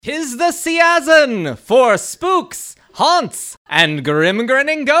'Tis the season for spooks, haunts, and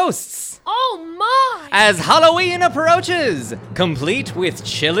grim-grinning ghosts. Oh my! As Halloween approaches, complete with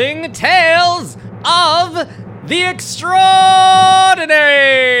chilling tales of the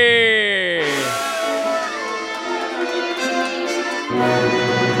extraordinary.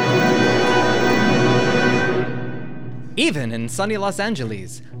 Even in sunny Los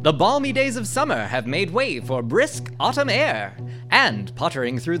Angeles, the balmy days of summer have made way for brisk autumn air. And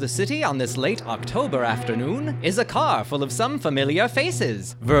pottering through the city on this late October afternoon is a car full of some familiar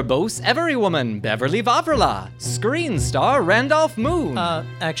faces. Verbose everywoman Beverly Vavrila, screen star Randolph Moon.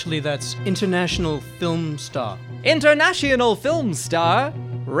 Actually, that's international film star. International film star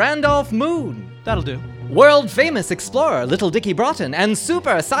Randolph Moon. That'll do. World-famous explorer Little Dickie Broughton and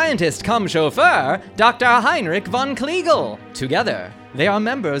super scientist cum chauffeur Dr. Heinrich von Kliegel. Together, they are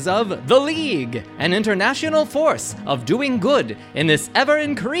members of The League, an international force of doing good in this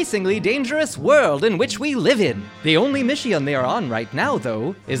ever-increasingly dangerous world in which we live in. The only mission they are on right now,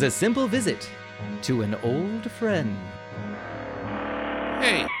 though, is a simple visit to an old friend.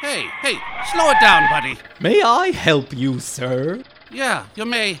 Hey, slow it down, buddy. May I help you, sir? Yeah, you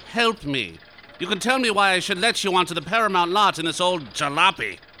may help me. You can tell me why I should let you onto the Paramount lot in this old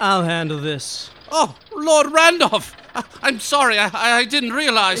jalopy. I'll handle this. Oh, Lord Randolph! I'm sorry, I didn't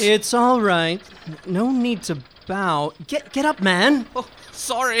realize. It's all right. No need to bow. Get up, man. Oh,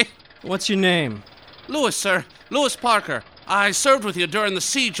 sorry. What's your name? Lewis, sir. Lewis Parker. I served with you during the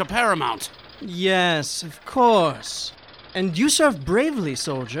siege of Paramount. Yes, of course. And you served bravely,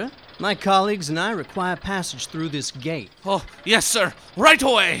 soldier. My colleagues and I require passage through this gate. Oh, yes, sir. Right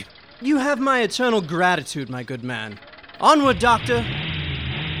away. You have my eternal gratitude, my good man. Onward, Doctor.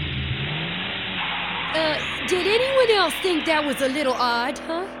 Did anyone else think that was a little odd,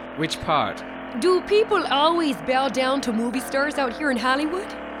 huh? Which part? Do people always bow down to movie stars out here in Hollywood?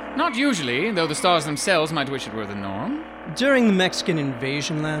 Not usually, though the stars themselves might wish it were the norm. During the Mexican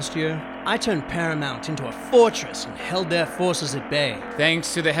invasion last year, I turned Paramount into a fortress and held their forces at bay.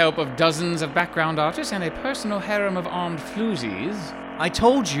 Thanks to the help of dozens of background artists and a personal harem of armed floozies. I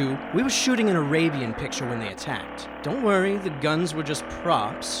told you, we were shooting an Arabian picture when they attacked. Don't worry, the guns were just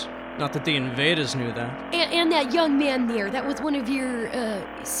props. Not that the invaders knew that. And that young man there, that was one of your,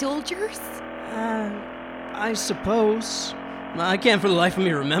 soldiers? I suppose. I can't for the life of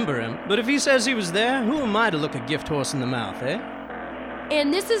me remember him. But if he says he was there, who am I to look a gift horse in the mouth, eh?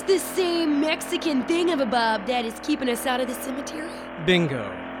 And this is the same Mexican thingamabob that is keeping us out of the cemetery?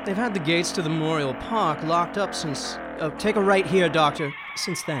 Bingo. They've had the gates to the Memorial Park locked up since... take a right here, Doctor.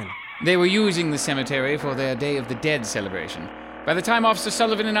 Since then. They were using the cemetery for their Day of the Dead celebration. By the time Officer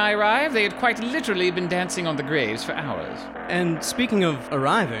Sullivan and I arrived, they had quite literally been dancing on the graves for hours. And speaking of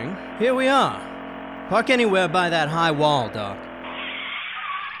arriving, here we are. Park anywhere by that high wall, Doc.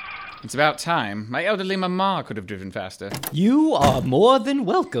 It's about time. My elderly mama could have driven faster. You are more than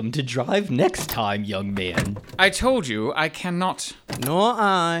welcome to drive next time, young man. I told you I cannot. Nor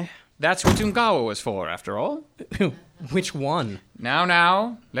I. That's what Ungawa was for, after all. Which one?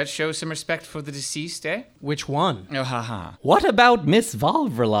 Now, let's show some respect for the deceased, eh? Which one? Oh, haha. What about Miss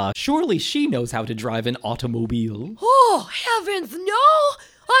Vavrila? Surely she knows how to drive an automobile. Oh, heavens, no!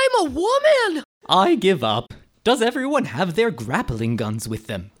 I'm a woman! I give up. Does everyone have their grappling guns with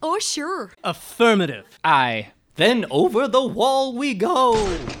them? Oh, sure. Affirmative. Aye. Then over the wall we go.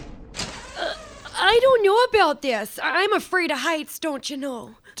 I don't know about this. I'm afraid of heights, don't you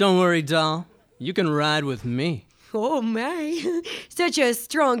know? Don't worry, doll. You can ride with me. Oh, my. Such a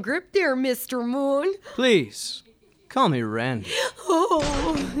strong grip there, Mr. Moon. Please, call me Randy.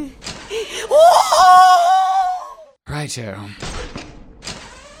 Oh. Oh! Righto.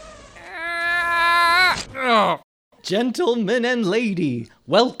 Gentlemen and lady,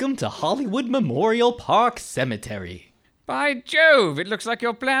 welcome to Hollywood Memorial Park Cemetery. By Jove, it looks like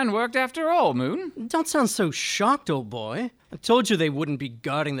your plan worked after all, Moon. Don't sound so shocked, old boy. I told you they wouldn't be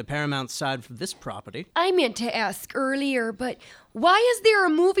guarding the Paramount side for this property. I meant to ask earlier, but why is there a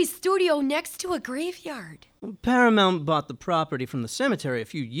movie studio next to a graveyard? Paramount bought the property from the cemetery a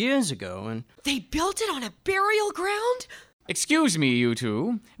few years ago, and... They built it on a burial ground? Excuse me, you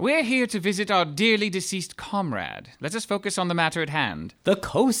two. We're here to visit our dearly deceased comrade. Let us focus on the matter at hand. The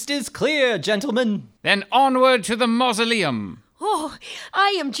coast is clear, gentlemen. Then onward to the mausoleum. Oh,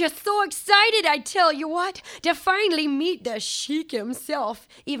 I am just so excited, I tell you what, to finally meet the Sheik himself,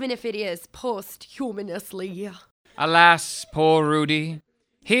 even if it is posthumously. Alas, poor Rudy.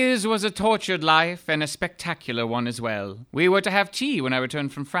 His was a tortured life, and a spectacular one as well. We were to have tea when I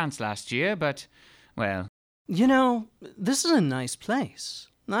returned from France last year, but, well... You know, this is a nice place.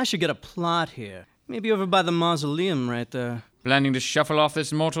 I should get a plot here. Maybe over by the mausoleum right there. Planning to shuffle off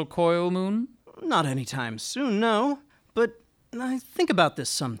this mortal coil, Moon? Not anytime soon, no. But I think about this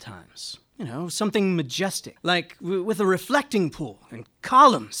sometimes. You know, something majestic, like with a reflecting pool and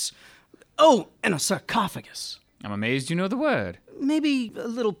columns. Oh, and a sarcophagus. I'm amazed you know the word. Maybe a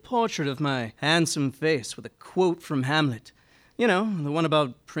little portrait of my handsome face with a quote from Hamlet. You know, the one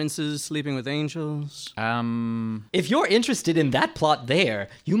about princes sleeping with angels. If you're interested in that plot there,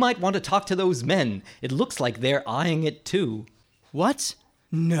 you might want to talk to those men. It looks like they're eyeing it too. What?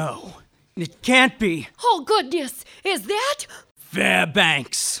 No. It can't be. Oh, goodness. Is that?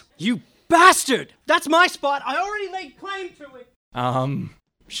 Fairbanks. You bastard! That's my spot. I already laid claim to it.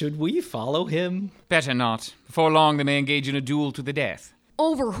 Should we follow him? Better not. Before long, they may engage in a duel to the death.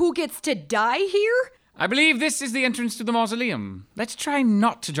 Over who gets to die here? I believe this is the entrance to the mausoleum. Let's try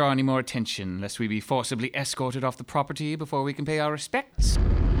not to draw any more attention, lest we be forcibly escorted off the property before we can pay our respects.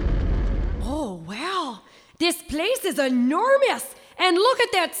 Oh, wow. This place is enormous. And look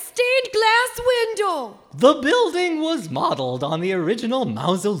at that stained glass window. The building was modeled on the original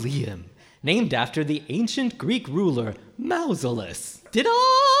mausoleum, named after the ancient Greek ruler Mausolus. Did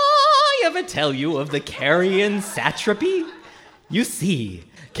I ever tell you of the Carian satrapy? You see,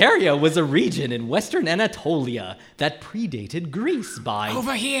 Caria was a region in western Anatolia that predated Greece by...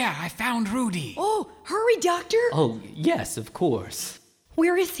 Over here, I found Rudy. Oh, hurry, Doctor. Oh, yes, of course.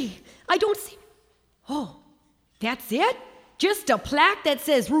 Where is he? I don't see... Oh, that's it? Just a plaque that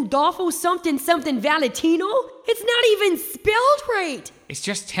says Rudolfo something something Valentino? It's not even spelled right. It's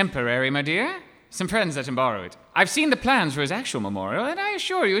just temporary, my dear. Some friends let him borrow it. I've seen the plans for his actual memorial, and I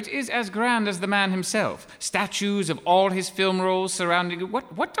assure you it is as grand as the man himself. Statues of all his film roles surrounding it.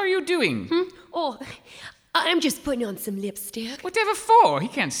 What are you doing? Oh, I'm just putting on some lipstick. Whatever for? He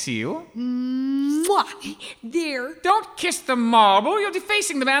can't see you. Mwah! There. Don't kiss the marble. You're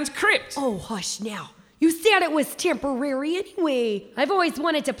defacing the man's crypt. Oh, hush now. You said it was temporary anyway. I've always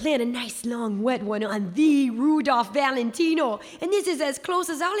wanted to plant a nice long wet one on the Rudolph Valentino, and this is as close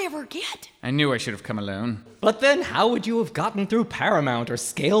as I'll ever get. I knew I should have come alone. But then how would you have gotten through Paramount or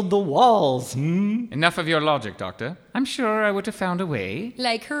scaled the walls, Enough of your logic, Doctor. I'm sure I would have found a way.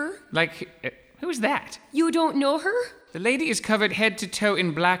 Like her? Who's that? You don't know her? The lady is covered head to toe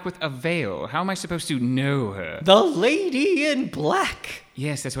in black with a veil. How am I supposed to know her? The lady in black.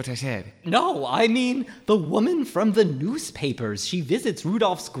 Yes, that's what I said. No, I mean the woman from the newspapers. She visits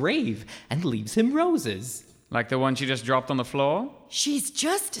Rudolph's grave and leaves him roses. Like the one she just dropped on the floor? She's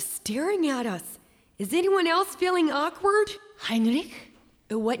just staring at us. Is anyone else feeling awkward? Heinrich?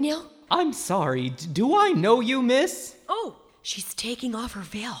 What now? I'm sorry, do I know you, miss? Oh, she's taking off her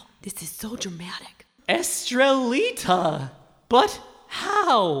veil. This is so dramatic. Estrelita! But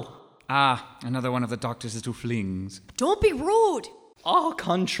how? Ah, another one of the doctor's little flings. Don't be rude. Au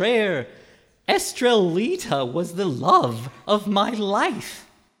contraire, Estrelita was the love of my life.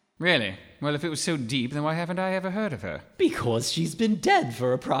 Really? Well, if it was so deep, then why haven't I ever heard of her? Because she's been dead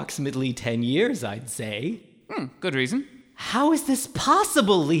for approximately 10 years, I'd say. Good reason. How is this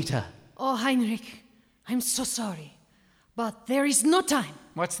possible, Lita? Oh, Heinrich, I'm so sorry. But there is no time.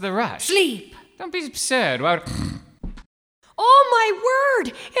 What's the rush? Sleep! Don't be absurd. Why would... Oh, my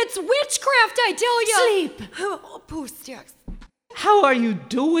word! It's witchcraft, I tell you! Sleep! Oh, pooh sticks. How are you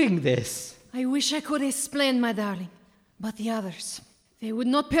doing this? I wish I could explain, my darling. But the others, they would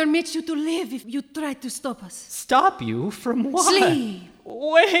not permit you to live if you tried to stop us. Stop you from what? Sleep!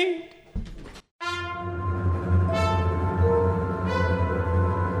 Wait!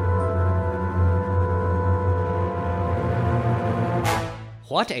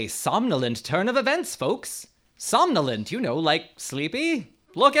 What a somnolent turn of events, folks. Somnolent, you know, like sleepy.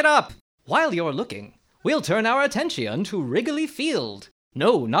 Look it up. While you're looking, we'll turn our attention to Wrigley Field.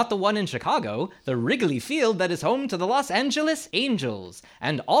 No, not the one in Chicago, the Wrigley Field that is home to the Los Angeles Angels,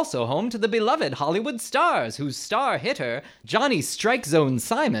 and also home to the beloved Hollywood stars whose star hitter, Johnny Strike Zone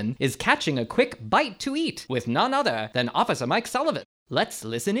Simon, is catching a quick bite to eat with none other than Officer Mike Sullivan. Let's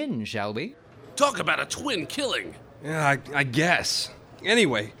listen in, shall we? Talk about a twin killing. Yeah, I guess.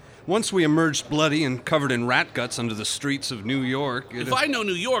 Anyway, once we emerged bloody and covered in rat guts under the streets of New York... If I know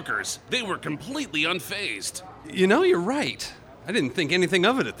New Yorkers, they were completely unfazed. You know, you're right. I didn't think anything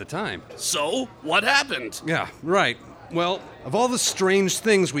of it at the time. So, what happened? Yeah, right. Well, of all the strange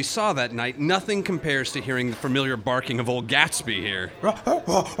things we saw that night, nothing compares to hearing the familiar barking of old Gatsby here.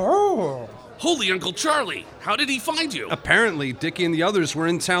 Holy Uncle Charlie, how did he find you? Apparently, Dickie and the others were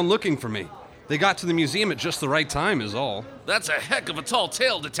in town looking for me. They got to the museum at just the right time is all. That's a heck of a tall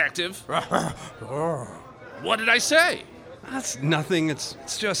tale, Detective. What did I say? That's nothing.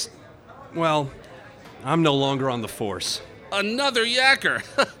 It's just... Well, I'm no longer on the force. Another yacker.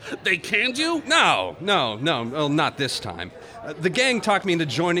 They canned you? No, well, not this time. The gang talked me into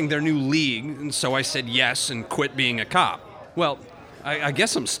joining their new league, and so I said yes and quit being a cop. Well, I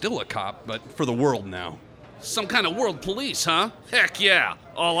guess I'm still a cop, but for the world now. Some kind of world police, huh? Heck yeah.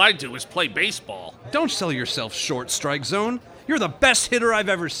 All I do is play baseball. Don't sell yourself short, Strike Zone. You're the best hitter I've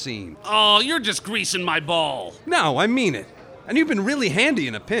ever seen. Oh, you're just greasing my ball. No, I mean it. And you've been really handy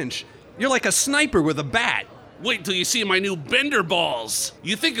in a pinch. You're like a sniper with a bat. Wait till you see my new bender balls.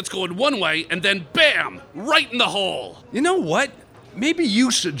 You think it's going one way, and then bam! Right in the hole. You know what? Maybe you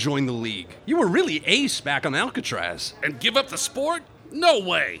should join the league. You were really ace back on Alcatraz. And give up the sport? No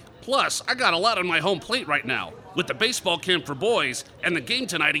way. Plus, I got a lot on my home plate right now, with the baseball camp for boys and the game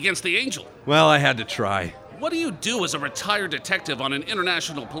tonight against the Angel. Well, I had to try. What do you do as a retired detective on an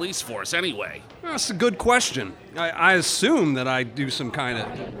international police force anyway? That's a good question. I assume that I do some kind of...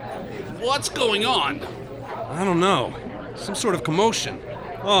 What's going on? I don't know. Some sort of commotion.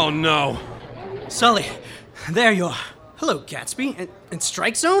 Oh, no. Sully, there you are. Hello, Gatsby. And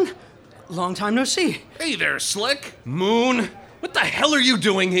Strike Zone? Long time no see. Hey there, Slick. Moon, what the hell are you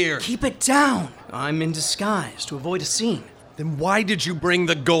doing here? Keep it down. I'm in disguise to avoid a scene. Then why did you bring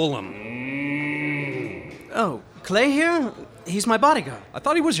the golem? Oh, Clay here? He's my bodyguard. I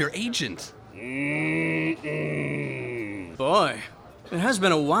thought he was your agent. Boy, it has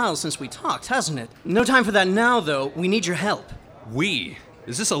been a while since we talked, hasn't it? No time for that now, though. We need your help. We?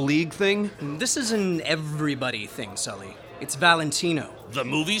 Is this a league thing? This is an everybody thing, Sully. It's Valentino. The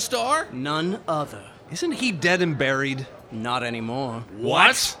movie star? None other. Isn't he dead and buried? Not anymore.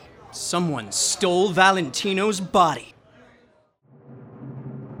 What? Someone stole Valentino's body.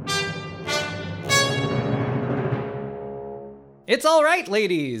 It's all right,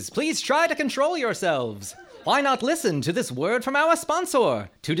 ladies. Please try to control yourselves. Why not listen to this word from our sponsor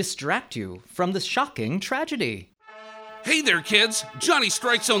to distract you from the shocking tragedy? Hey there, kids. Johnny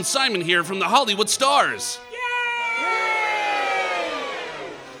Strike Zone Simon here from the Hollywood Stars. Yay!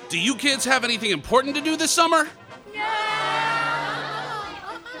 Do you kids have anything important to do this summer?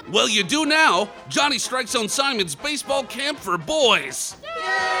 Well, you do now. Johnny Strike Zone Simon's baseball camp for boys.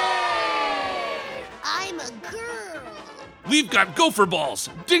 I'm a girl. We've got gopher balls,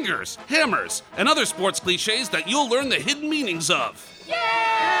 dingers, hammers, and other sports cliches that you'll learn the hidden meanings of.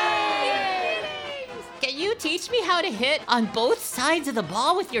 Yay! Can you teach me how to hit on both sides of the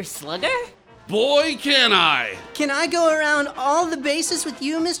ball with your slugger? Boy, can I. Can I go around all the bases with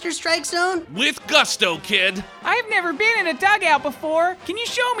you, Mr. Strike Zone? With gusto, kid. I've never been in a dugout before. Can you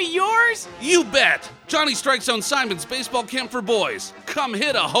show me yours? You bet. Johnny Strike Zone Simon's baseball camp for boys. Come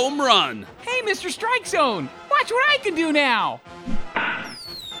hit a home run. Hey, Mr. Strike Zone, watch what I can do now. Ow,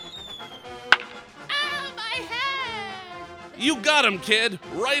 my head! You got him, kid.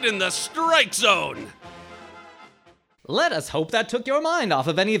 Right in the strike zone. Let us hope that took your mind off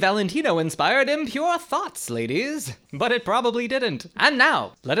of any Valentino-inspired impure thoughts, ladies. But it probably didn't. And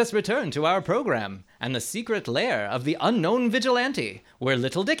now, let us return to our program and the secret lair of the unknown vigilante, where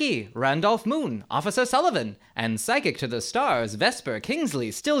Little Dicky, Randolph Moon, Officer Sullivan, and Psychic to the Stars, Vesper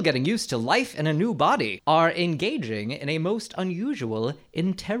Kingsley, still getting used to life in a new body, are engaging in a most unusual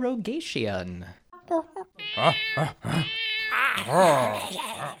interrogation.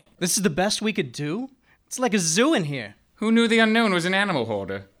 This is the best we could do? It's like a zoo in here. Who knew the unknown was an animal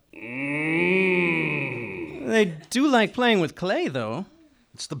hoarder? They do like playing with clay, though.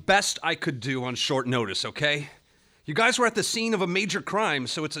 It's the best I could do on short notice, okay? You guys were at the scene of a major crime,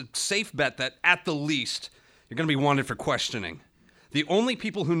 so it's a safe bet that, at the least, you're gonna be wanted for questioning. The only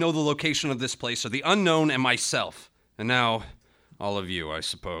people who know the location of this place are the unknown and myself. And now, all of you, I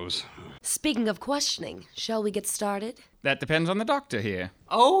suppose. Speaking of questioning, shall we get started? That depends on the doctor here.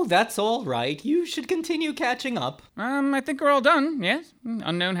 Oh, that's all right. You should continue catching up. I think we're all done, yes.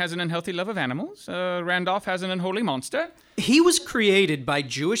 Unknown has an unhealthy love of animals. Randolph has an unholy monster. He was created by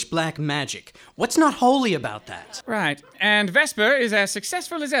Jewish black magic. What's not holy about that? Right. And Vesper is as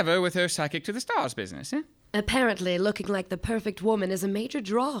successful as ever with her Psychic to the Stars business, eh? Apparently, looking like the perfect woman is a major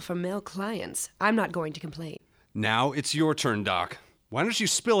draw for male clients. I'm not going to complain. Now it's your turn, Doc. Why don't you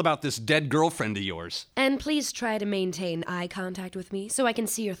spill about this dead girlfriend of yours? And please try to maintain eye contact with me so I can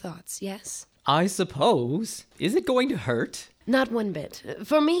see your thoughts, yes? I suppose. Is it going to hurt? Not one bit.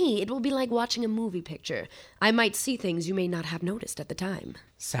 For me, it will be like watching a movie picture. I might see things you may not have noticed at the time.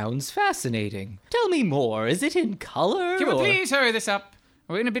 Sounds fascinating. Tell me more. Is it in color? Can we or- please hurry this up?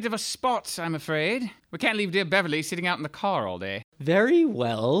 We're in a bit of a spot, I'm afraid. We can't leave dear Beverly sitting out in the car all day. Very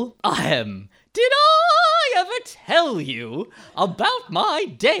well. Did I ever tell you about my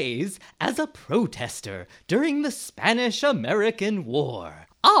days as a protester during the Spanish-American War?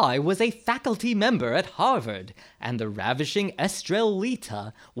 I was a faculty member at Harvard, and the ravishing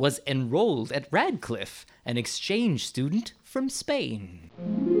Estrellita was enrolled at Radcliffe, an exchange student from Spain.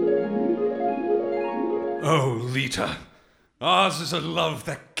 Oh, Lita, ours is a love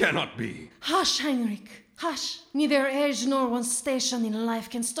that cannot be. Hush, Heinrich. Hush. Neither age nor one's station in life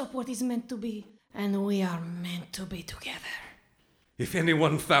can stop what is meant to be. And we are meant to be together. If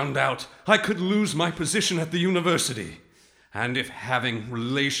anyone found out, I could lose my position at the university. And if having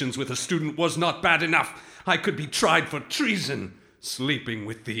relations with a student was not bad enough, I could be tried for treason, sleeping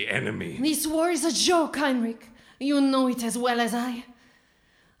with the enemy. This war is a joke, Heinrich. You know it as well as I.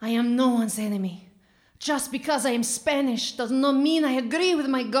 I am no one's enemy. Just because I am Spanish does not mean I agree with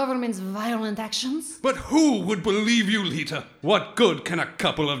my government's violent actions. But who would believe you, Lita? What good can a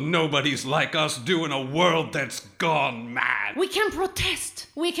couple of nobodies like us do in a world that's gone mad? We can protest.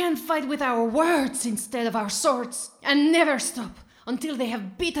 We can fight with our words instead of our swords. And never stop until they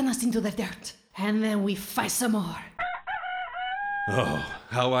have beaten us into the dirt. And then we fight some more. Oh,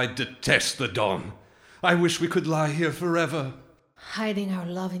 how I detest the dawn. I wish we could lie here forever. Hiding our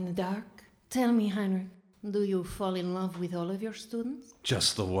love in the dark? Tell me, Heinrich, do you fall in love with all of your students?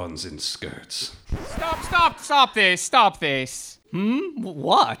 Just the ones in skirts. Stop this.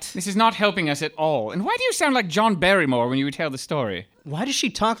 What? This is not helping us at all. And why do you sound like John Barrymore when you tell the story? Why does she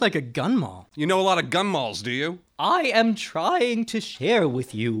talk like a gun mall? You know a lot of gun malls, do you? I am trying to share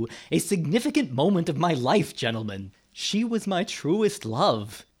with you a significant moment of my life, gentlemen. She was my truest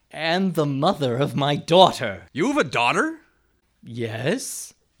love, and the mother of my daughter. You have a daughter?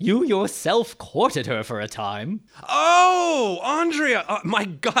 Yes? You yourself courted her for a time. Oh, Andrea! My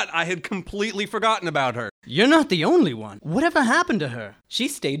God, I had completely forgotten about her. You're not the only one. Whatever happened to her? She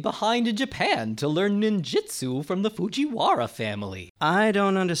stayed behind in Japan to learn ninjutsu from the Fujiwara family. I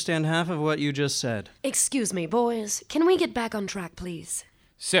don't understand half of what you just said. Excuse me, boys. Can we get back on track, please?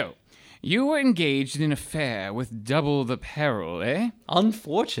 So, you were engaged in an affair with double the peril, eh?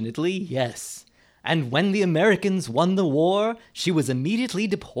 Unfortunately, yes. And when the Americans won the war, she was immediately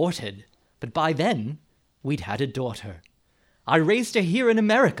deported. But by then, we'd had a daughter. I raised her here in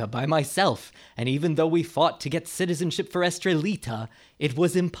America by myself, and even though we fought to get citizenship for Estrellita, it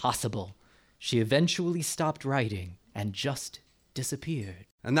was impossible. She eventually stopped writing and just disappeared.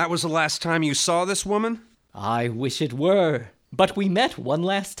 And that was the last time you saw this woman? I wish it were. But we met one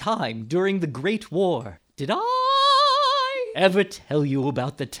last time during the Great War. Did I ever tell you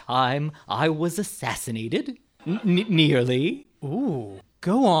about the time I was assassinated? Nearly. Ooh,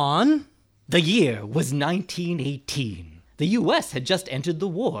 go on. The year was 1918. The US had just entered the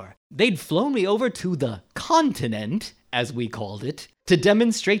war. They'd flown me over to the continent, as we called it, to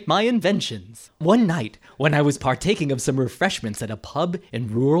demonstrate my inventions. One night, when I was partaking of some refreshments at a pub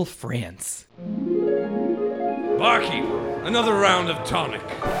in rural France. Barkeep, another round of tonic.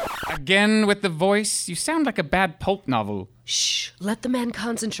 Again with the voice? You sound like a bad pulp novel. Shh, let the man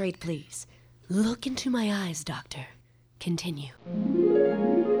concentrate, please. Look into my eyes, Doctor. Continue.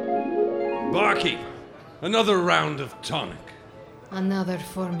 Barkeep, another round of tonic. Another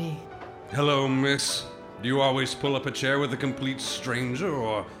for me. Hello, miss. Do you always pull up a chair with a complete stranger,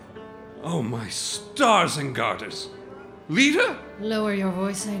 or... Oh, my stars and garters. Lita? Lower your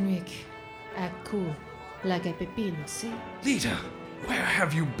voice, Heinrich. Act cool. Like a pepino, see? Lita, where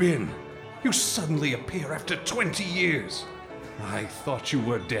have you been? You suddenly appear after 20 years. I thought you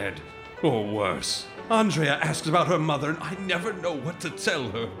were dead. Or worse. Andrea asked about her mother, and I never know what to tell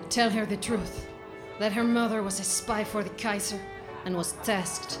her. Tell her the truth. That her mother was a spy for the Kaiser and was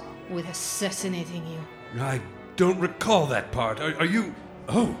tasked with assassinating you. I don't recall that part. Are you...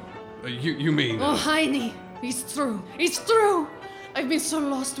 Oh, you mean... Oh, Heine, it's true. It's true. I've been so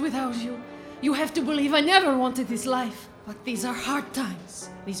lost without you. You have to believe I never wanted this life. But these are hard times.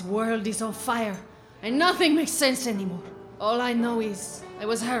 This world is on fire, and nothing makes sense anymore. All I know is I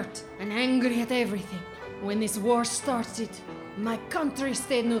was hurt and angry at everything. When this war started, my country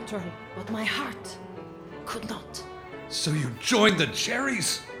stayed neutral, but my heart could not. So you joined the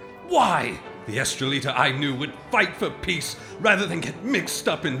Jerrys? Why? The Estrellita I knew would fight for peace rather than get mixed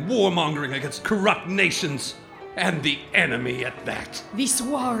up in warmongering against corrupt nations. And the enemy at that. This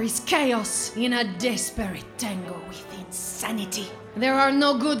war is chaos in a desperate tango with insanity. There are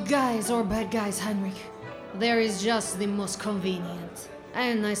no good guys or bad guys, Heinrich. There is just the most convenient.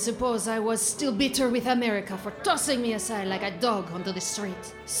 And I suppose I was still bitter with America for tossing me aside like a dog onto the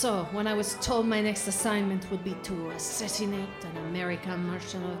street. So, when I was told my next assignment would be to assassinate an American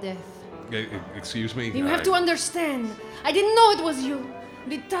marshal of death... Excuse me? You have to understand. I didn't know it was you.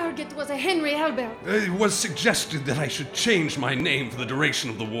 The target was a Henry Albert. It was suggested that I should change my name for the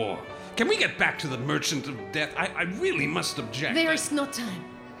duration of the war. Can we get back to the Merchant of Death? I really must object. There is no time.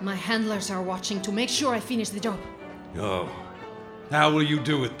 My handlers are watching to make sure I finish the job. Oh. How will you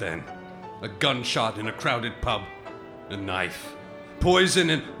do it then? A gunshot in a crowded pub. A knife. Poison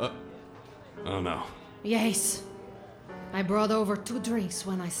and... Oh no. Yes. I brought over 2 drinks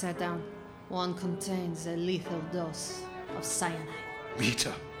when I sat down. One contains a lethal dose of cyanide.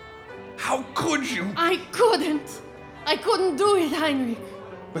 Lita, how could you? I couldn't! I couldn't do it, Heinrich!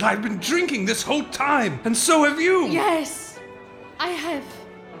 But I've been drinking this whole time, and so have you! Yes! I have.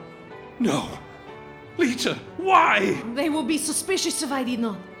 No. Lita, why? They will be suspicious if I did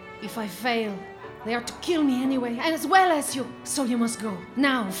not. If I fail, they are to kill me anyway, and as well as you. So you must go.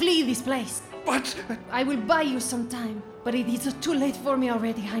 Now, flee this place. But... I will buy you some time, but it is too late for me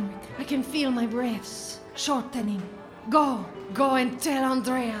already, Heinrich. I can feel my breaths shortening. Go and tell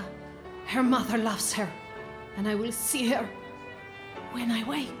Andrea. Her mother loves her, and I will see her when I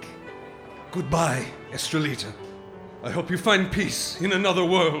wake. Goodbye, Estrelita. I hope you find peace in another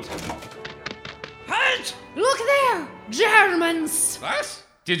world. Halt! Look there! Germans! What?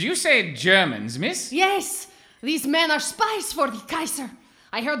 Did you say Germans, miss? Yes, these men are spies for the Kaiser.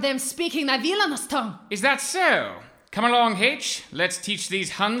 I heard them speaking a villainous tongue. Is that so? Come along, H. Let's teach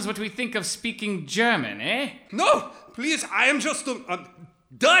these Huns what we think of speaking German, eh? No, please, I am just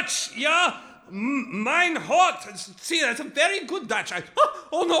Dutch, yeah? Mein Hort. See, that's a very good Dutch.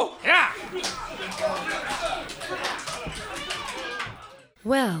 Oh no. Yeah.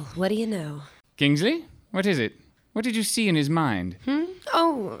 Well, what do you know? Kingsley, what is it? What did you see in his mind?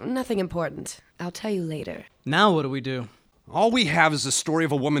 Oh, nothing important. I'll tell you later. Now what do we do? All we have is the story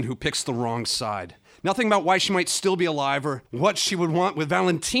of a woman who picks the wrong side. Nothing about why she might still be alive or what she would want with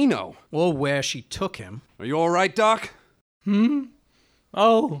Valentino. Or where she took him. Are you all right, Doc?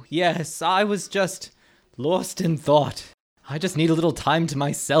 Oh, yes, I was just lost in thought. I just need a little time to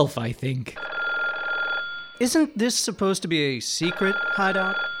myself, I think. Isn't this supposed to be a secret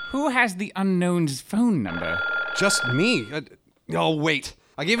hideout? Who has the unknown's phone number? Just me. Oh, wait.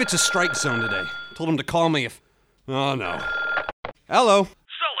 I gave it to Strike Zone today. Told him to call me if... Oh, no. Hello.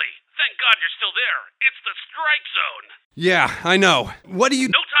 Sully, thank God you're still there. It's the Strike Zone. Yeah, I know. What do you...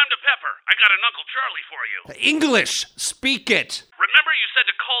 No time to pepper. I got an Uncle Charlie for you. English! Speak it! Remember you said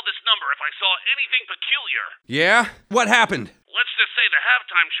to call this number if I saw anything peculiar. Yeah? What happened? Let's just say the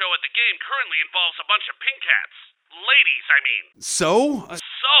halftime show at the game currently involves a bunch of pink hats. Ladies, I mean. So?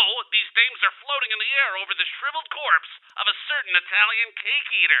 So, these dames are floating in the air over the shriveled corpse of a certain Italian cake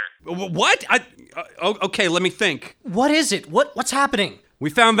eater. What? Okay, let me think. What is it? What's happening? We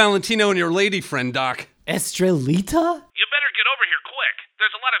found Valentino and your lady friend, Doc. Estrelita? You better get over here quick.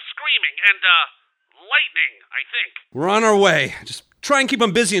 There's a lot of screaming and, lightning, I think. We're on our way. Just try and keep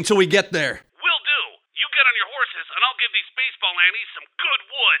them busy until we get there. Will do. You get on your horses and I'll give these baseball Annies some good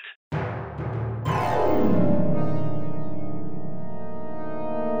wood.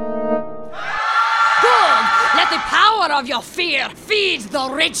 Good! Let the power of your fear feed the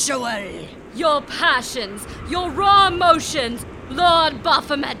ritual! Your passions, your raw emotions, Lord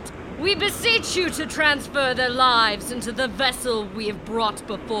Baphomet, we beseech you to transfer their lives into the vessel we have brought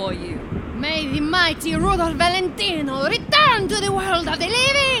before you. May the mighty Rudolph Valentino return to the world of the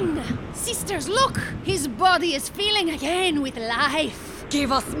living! Sisters, look! His body is filling again with life.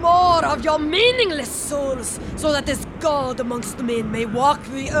 Give us more of your meaningless souls, so that this god amongst men may walk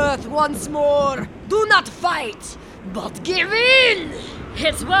the earth once more. Do not fight, but give in!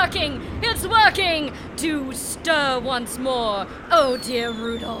 It's working! It's working! Do stir once more, oh dear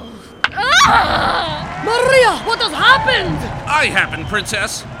Rudolph. Ah! Maria, what has happened? I happened,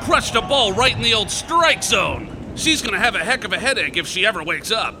 Princess. Crushed a ball right in the old Strike Zone. She's gonna have a heck of a headache if she ever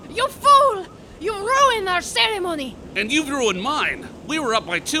wakes up. You fool! You ruined our ceremony! And you've ruined mine. We were up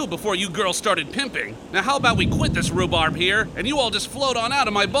by 2 before you girls started pimping. Now how about we quit this rhubarb here, and you all just float on out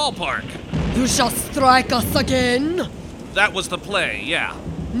of my ballpark? You shall strike us again? That was the play, yeah.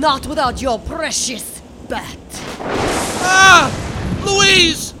 Not without your precious bat. Ah!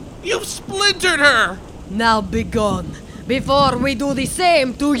 Louise! You've splintered her! Now begone, before we do the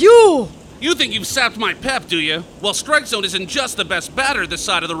same to you! You think you've sapped my pep, do you? Well, Strike Zone isn't just the best batter this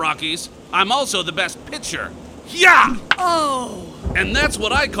side of the Rockies. I'm also the best pitcher. Yeah! Oh! And that's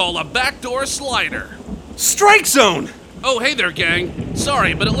what I call a backdoor slider. Strike Zone! Oh, hey there, gang.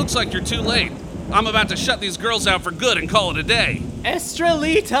 Sorry, but it looks like you're too late. I'm about to shut these girls out for good and call it a day.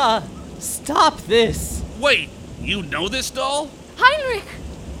 Estrelita! Stop this! Wait, you know this doll? Heinrich!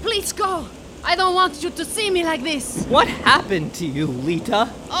 Please go! I don't want you to see me like this. What happened to you, Lita?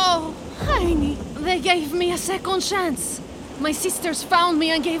 Oh, Heini, they gave me a second chance. My sisters found me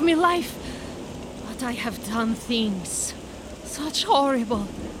and gave me life. But I have done things. Such horrible,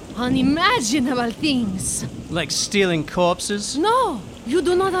 unimaginable things. Like stealing corpses? No, you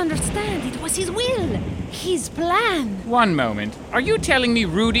do not understand. It was his will, his plan. One moment. Are you telling me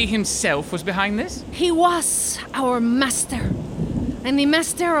Rudy himself was behind this? He was our master, and the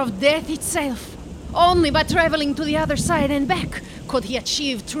master of death itself. Only by traveling to the other side and back could he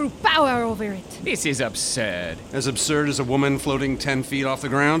achieve true power over it. This is absurd. As absurd as a woman floating 10 feet off the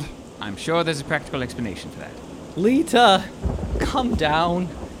ground? I'm sure there's a practical explanation for that. Lita, come down.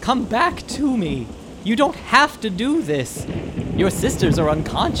 Come back to me. You don't have to do this. Your sisters are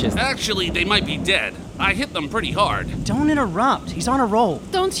unconscious. Actually, they might be dead. I hit them pretty hard. Don't interrupt. He's on a roll.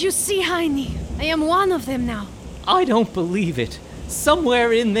 Don't you see, Heine? I am one of them now. I don't believe it.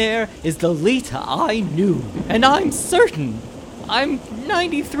 Somewhere in there is the Lita I knew, and I'm certain. I'm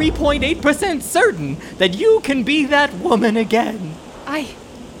 93.8% certain that you can be that woman again. I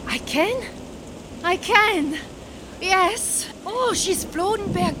can? I can. Yes. Oh, she's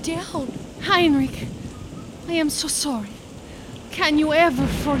floating back down. Heinrich, I am so sorry. Can you ever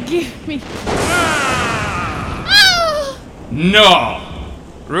forgive me? No!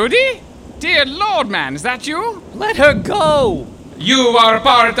 Rudy? Dear Lord, man, is that you? Let her go! You are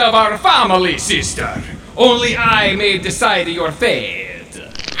part of our family, sister. Only I may decide your fate.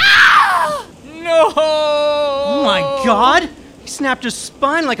 No! Oh my god! He snapped his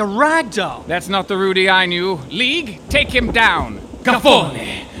spine like a rag doll. That's not the Rudy I knew. League, take him down.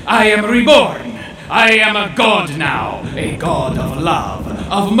 Cafone, I am reborn. I am a god now. A god of love,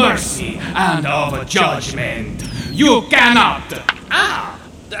 of mercy, and of judgment. You cannot.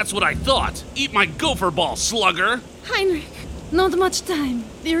 That's what I thought. Eat my gopher ball, slugger. Heinrich, not much time.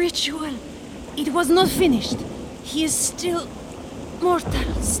 The ritual, it was not finished. He is still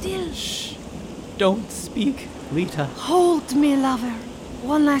mortal, still. Shh. Don't speak, Lita. Hold me, lover.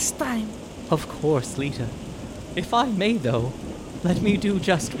 One last time. Of course, Lita. If I may, though, let me do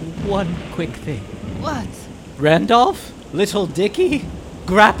just one quick thing. What? Randolph? Little Dicky?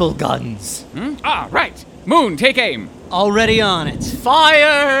 Grapple guns. Right. Moon, take aim. Already on it.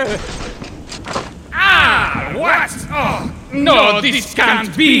 Fire! What? Oh, no, this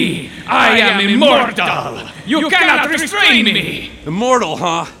can't be. I am immortal. You cannot restrain me. Immortal,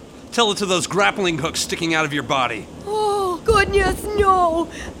 huh? Tell it to those grappling hooks sticking out of your body. Oh, goodness, no.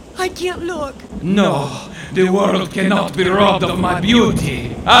 I can't look. No, the world cannot be robbed of my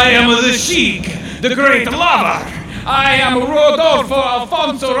beauty. I am the Sheik, the great lover. I am Rodolfo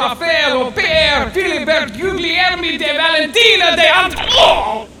Alfonso Raffaello Per Filibert Guglielmi de Valentina de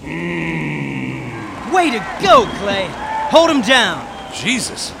Way to go, Clay! Hold him down!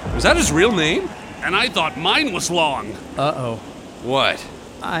 Jesus, was that his real name? And I thought mine was long. Uh-oh. What?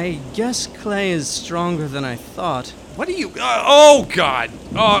 I guess Clay is stronger than I thought. What are you... oh, God!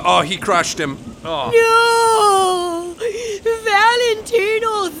 Oh, he crushed him. Oh. No!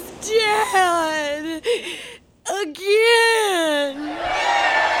 Valentino's dead! Again!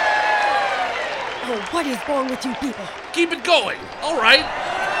 Oh, what is wrong with you people? Keep it going. All right.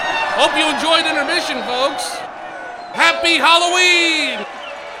 Hope you enjoyed intermission, folks. Happy Halloween!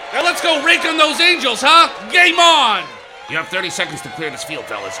 Now let's go rake on those angels, huh? Game on! You have 30 seconds to clear this field,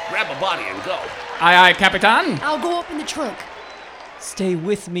 fellas. Grab a body and go. Aye, Capitan. I'll go up in the trunk. Stay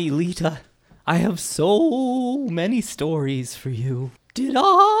with me, Lita. I have so many stories for you. Did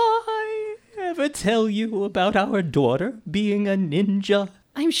I ever tell you about our daughter being a ninja?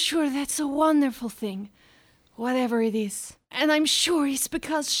 I'm sure that's a wonderful thing, whatever it is. And I'm sure it's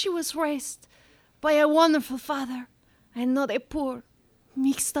because she was raised by a wonderful father and not a poor,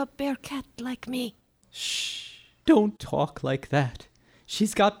 mixed-up bear cat like me. Shh. Don't talk like that.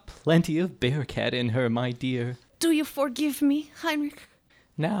 She's got plenty of bearcat in her, my dear. Do you forgive me, Heinrich?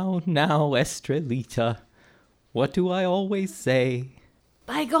 Now, Estrelita. What do I always say?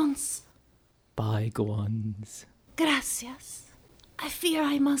 Bygones. Bygones. Gracias. I fear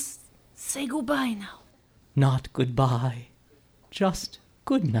I must say goodbye now. Not goodbye. Just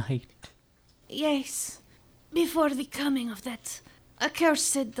good night. Yes. Before the coming of that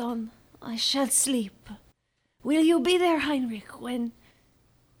accursed dawn, I shall sleep. Will you be there, Heinrich, when...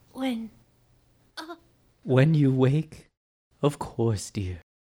 When you wake? Of course, dear.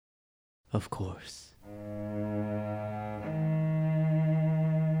 Of course.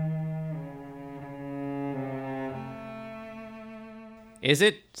 Is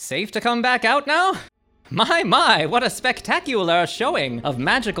it safe to come back out now? My, what a spectacular showing of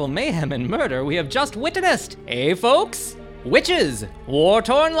magical mayhem and murder we have just witnessed. Eh, folks? Witches,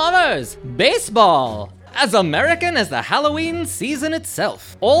 war-torn lovers, baseball. As American as the Halloween season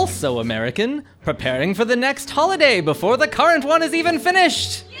itself. Also American, preparing for the next holiday before the current one is even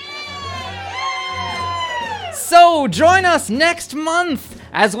finished. So join us next month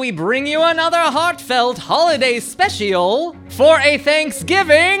as we bring you another heartfelt holiday special for a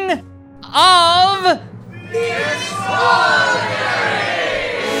Thanksgiving of...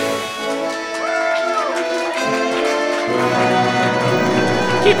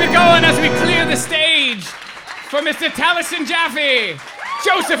 Keep it going as we clear the stage for Mr. Taliesin Jaffe,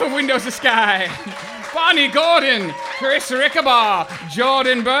 Joseph of Windows to Sky, Bonnie Gordon, Chris Rickabaugh,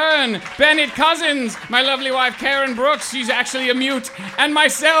 Jordan Byrne, Bennett Cousins, my lovely wife Karen Brooks, she's actually a mute, and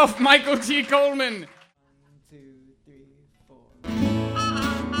myself, Michael T. Coleman. 1, 2, 3, 4.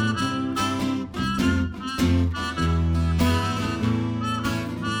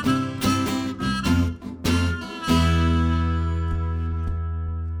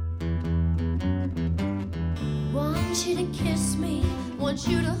 Want you to kiss me, want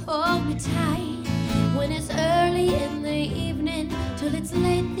you to hold me tight. When it's early in the evening till it's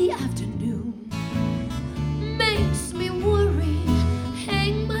late the afternoon, makes me worry,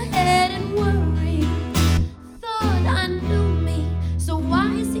 hang my head and worry. Thought I knew me, so why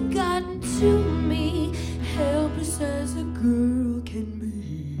has he gotten to me? Helpless as a girl can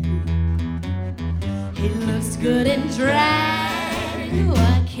be. He looks good in drag,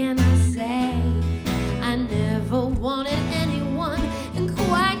 what can I say? I never wanted anyone in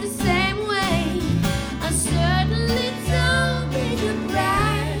quite the same way. I certainly don't mean to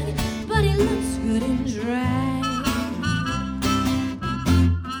brag, but he looks good in drag.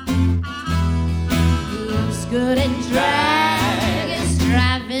 He looks good in drag, it's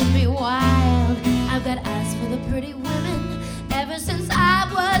driving me wild. I've got eyes for the pretty women ever since I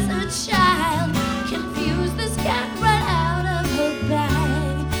was a child. Confused this cat right out of her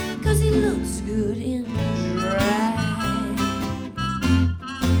bag, 'cause he looks good in drag.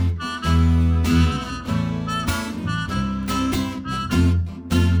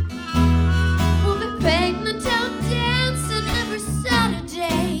 We'll be paying the town dancing every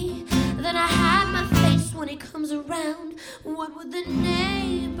Saturday. Then I hide my face when he comes around. What would the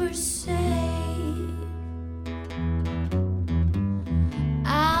neighbors say?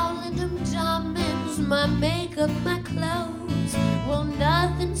 I'll lend him diamonds, my makeup, my clothes. Well,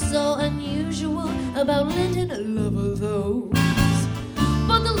 nothing so unusual about lending a lover those.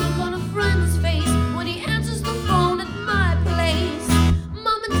 But the look on a friend's face when he answers the phone at my place.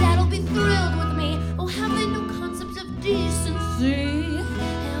 Mom and Dad'll be thrilled with me. Oh, have they no concept of decency?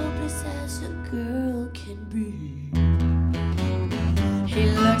 Helpless as a girl can be. He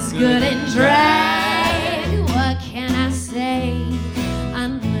looks good in drag, what can I say? I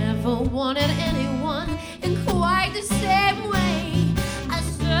never wanted anyone in quite the same way. I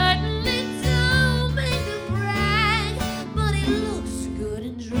certainly don't mean to brag, but he looks good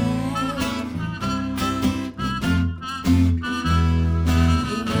in drag.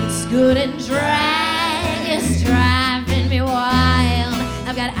 He looks good in drag, it's driving me wild.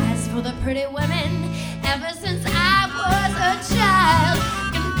 I've got eyes for the pretty women ever since I was a child.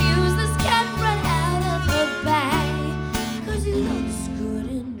 Confuse this cat right out of her bag, 'cause he looks good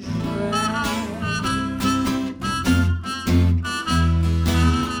in drag.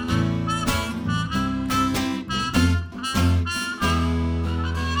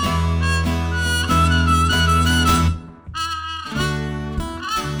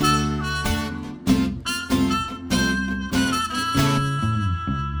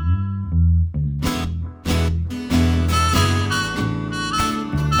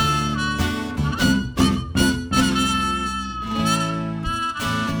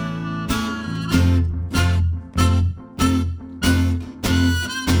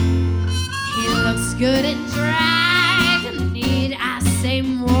 He looks good in drag, need I say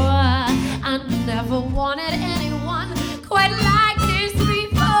more? I never wanted anyone quite like this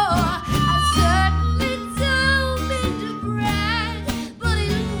before. I certainly don't mean to brag, but he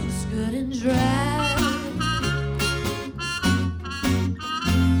looks good in drag.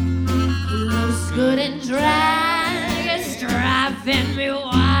 He looks good in drag, it's driving me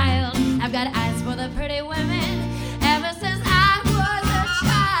wild. I've got eyes for the pretty women ever since I was a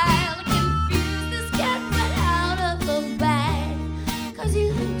child. Confused this cat right out of the bag, 'cause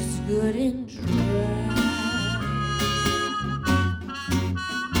he looks good in drag.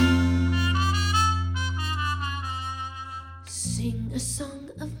 Sing a song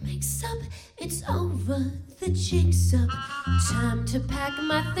of mix-up, it's over, the jig's up. Time to pack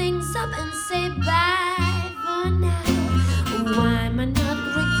my things up and say bye for now. Why am I not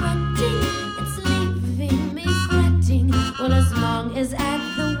regretting? It's leaving me fretting. Well, as long as at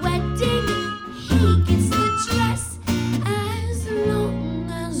the wedding he gets the dress, as long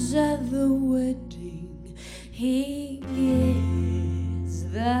as at the wedding he gets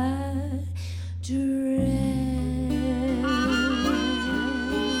the dress.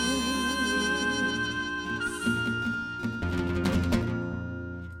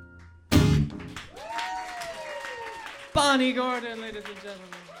 Lonnie Gordon, ladies and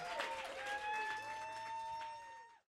gentlemen.